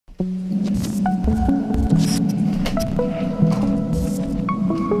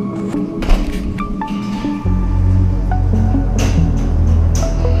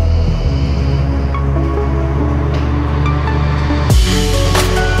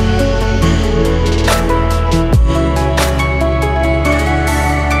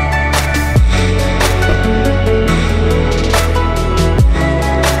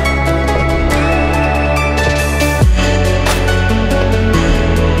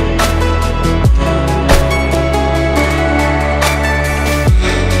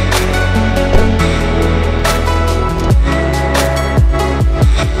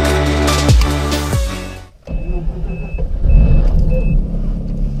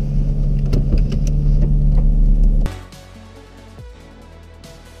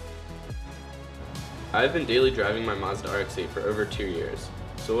I've been daily driving my Mazda RX8 for over 2 years.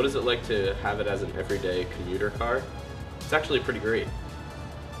 So what is it like to have it as an everyday commuter car? It's actually pretty great.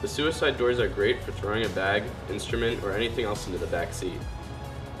 The suicide doors are great for throwing a bag, instrument, or anything else into the back seat.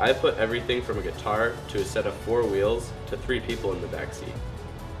 I have put everything from a guitar to a set of 4 wheels to 3 people in the back seat.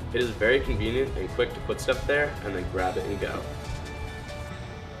 It is very convenient and quick to put stuff there and then grab it and go.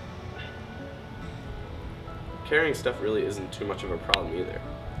 Carrying stuff really isn't too much of a problem either.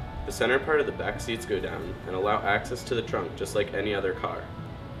 The center part of the back seats go down and allow access to the trunk just like any other car.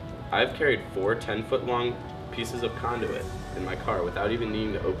 I've carried 4 10-foot long pieces of conduit in my car without even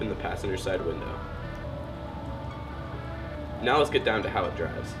needing to open the passenger side window. Now let's get down to how it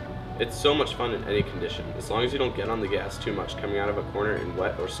drives. It's so much fun in any condition, as long as you don't get on the gas too much coming out of a corner in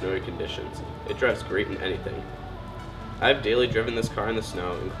wet or snowy conditions. It drives great in anything. I've daily driven this car in the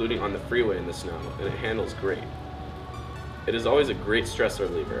snow, including on the freeway in the snow, and it handles great. It is always a great stress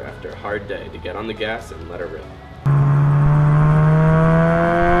reliever after a hard day to get on the gas and let her rip.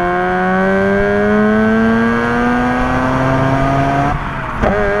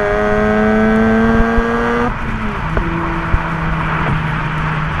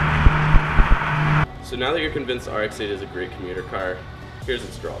 So now that you're convinced the RX8 is a great commuter car, here's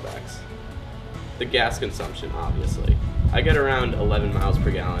its drawbacks. The gas consumption, obviously. I get around 11 miles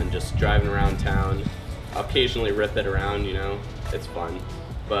per gallon just driving around town. I'll occasionally rip it around, it's fun.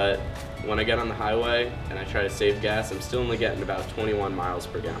 But when I get on the highway and I try to save gas, I'm still only getting about 21 miles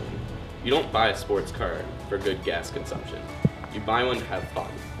per gallon. You don't buy a sports car for good gas consumption. You buy one to have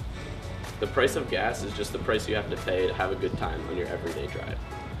fun. The price of gas is just the price you have to pay to have a good time on your everyday drive.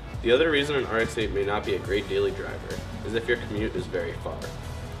 The other reason an RX8 may not be a great daily driver is if your commute is very far.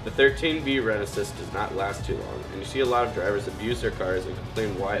 The 13V Rent Assist does not last too long, and you see a lot of drivers abuse their cars and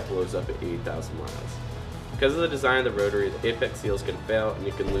complain why it blows up at 80,000 miles. Because of the design of the rotary, the apex seals can fail and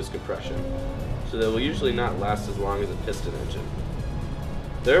you can lose compression, so they will usually not last as long as a piston engine.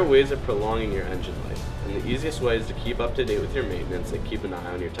 There are ways of prolonging your engine life, and the easiest way is to keep up to date with your maintenance and keep an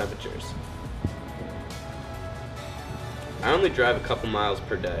eye on your temperatures. I only drive a couple miles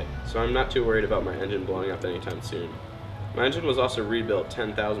per day, so I'm not too worried about my engine blowing up anytime soon. My engine was also rebuilt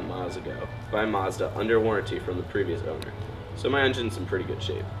 10,000 miles ago by Mazda under warranty from the previous owner, so my engine's in pretty good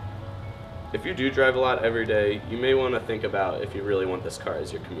shape. If you do drive a lot every day, you may want to think about if you really want this car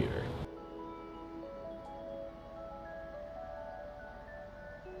as your commuter.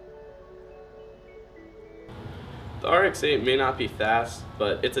 The RX8 may not be fast,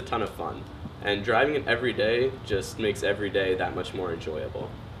 but it's a ton of fun, and driving it every day just makes every day that much more enjoyable.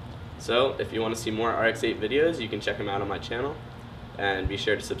 So, if you want to see more RX8 videos, you can check them out on my channel, and be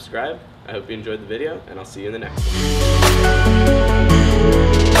sure to subscribe. I hope you enjoyed the video, and I'll see you in the next one.